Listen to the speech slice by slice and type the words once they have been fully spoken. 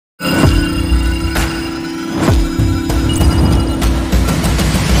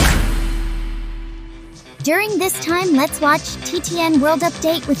During this time, let's watch TTN World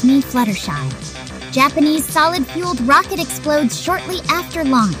Update with me, Fluttershy. Japanese solid-fueled rocket explodes shortly after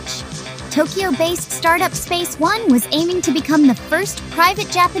launch. Tokyo-based startup Space One was aiming to become the first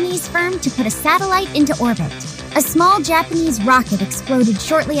private Japanese firm to put a satellite into orbit. A small Japanese rocket exploded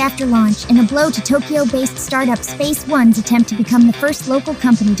shortly after launch in a blow to Tokyo-based startup Space One's attempt to become the first local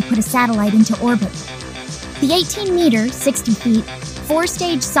company to put a satellite into orbit. The 18-meter, 60 feet,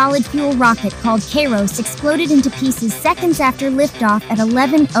 four-stage solid-fuel rocket called Kairos exploded into pieces seconds after liftoff at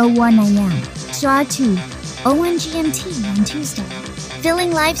 11:01 a.m. Shaw 2:01 GMT on Tuesday,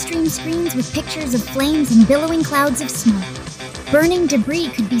 filling livestream screens with pictures of flames and billowing clouds of smoke. Burning debris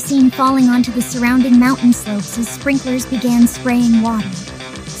could be seen falling onto the surrounding mountain slopes as sprinklers began spraying water.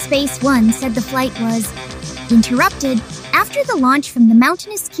 Space One said the flight was interrupted after the launch from the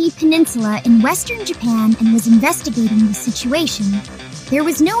mountainous peninsula in western Japan and was investigating the situation. There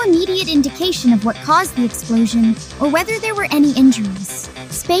was no immediate indication of what caused the explosion or whether there were any injuries.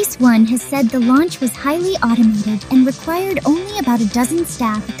 Space One has said the launch was highly automated and required only about a dozen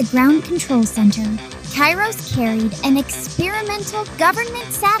staff at the ground control center. Kairos carried an experimental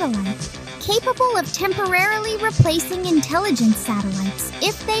government satellite capable of temporarily replacing intelligence satellites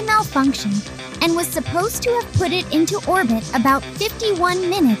if they malfunction, and was supposed to have put it into orbit about 51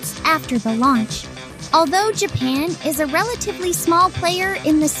 minutes after the launch. Although Japan is a relatively small player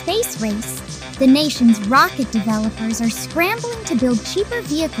in the space race, the nation's rocket developers are scrambling to build cheaper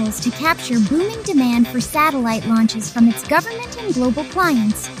vehicles to capture booming demand for satellite launches from its government and global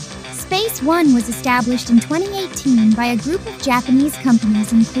clients. Space One was established in 2018 by a group of Japanese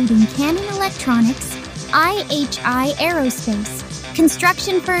companies including Canon Electronics, IHI Aerospace,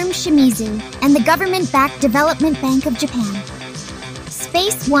 construction firm Shimizu, and the government-backed Development Bank of Japan.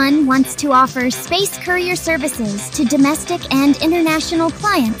 Space One wants to offer space courier services to domestic and international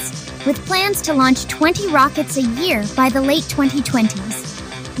clients, with plans to launch 20 rockets a year by the late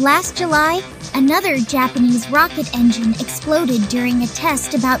 2020s. Last July, another Japanese rocket engine exploded during a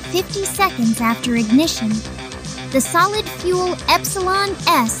test about 50 seconds after ignition. The solid-fuel Epsilon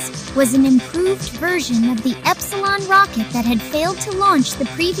S was an improved version of the Epsilon rocket that had failed to launch the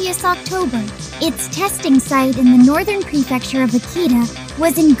previous October. Its testing site in the northern prefecture of Akita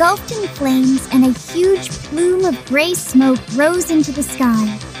was engulfed in flames and a huge plume of gray smoke rose into the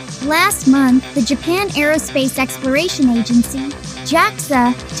sky. Last month, the Japan Aerospace Exploration Agency,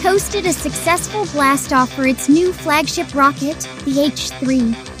 JAXA, toasted a successful blastoff for its new flagship rocket, the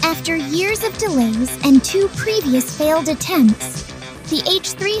H-3, after years of delays and 2 previous failed attempts. The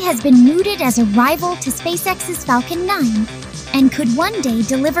H-3 has been mooted as a rival to SpaceX's Falcon 9 and could one day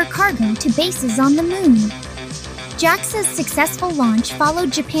deliver cargo to bases on the moon. JAXA's successful launch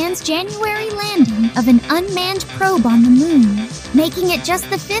followed Japan's January landing of an unmanned probe on the moon, making it just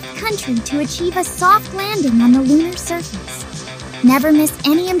the 5th country to achieve a soft landing on the lunar surface. Never miss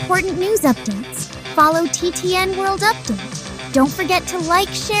any important news updates. Follow TTN World Update. Don't forget to like,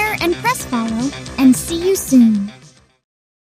 share, and press follow, and see you soon.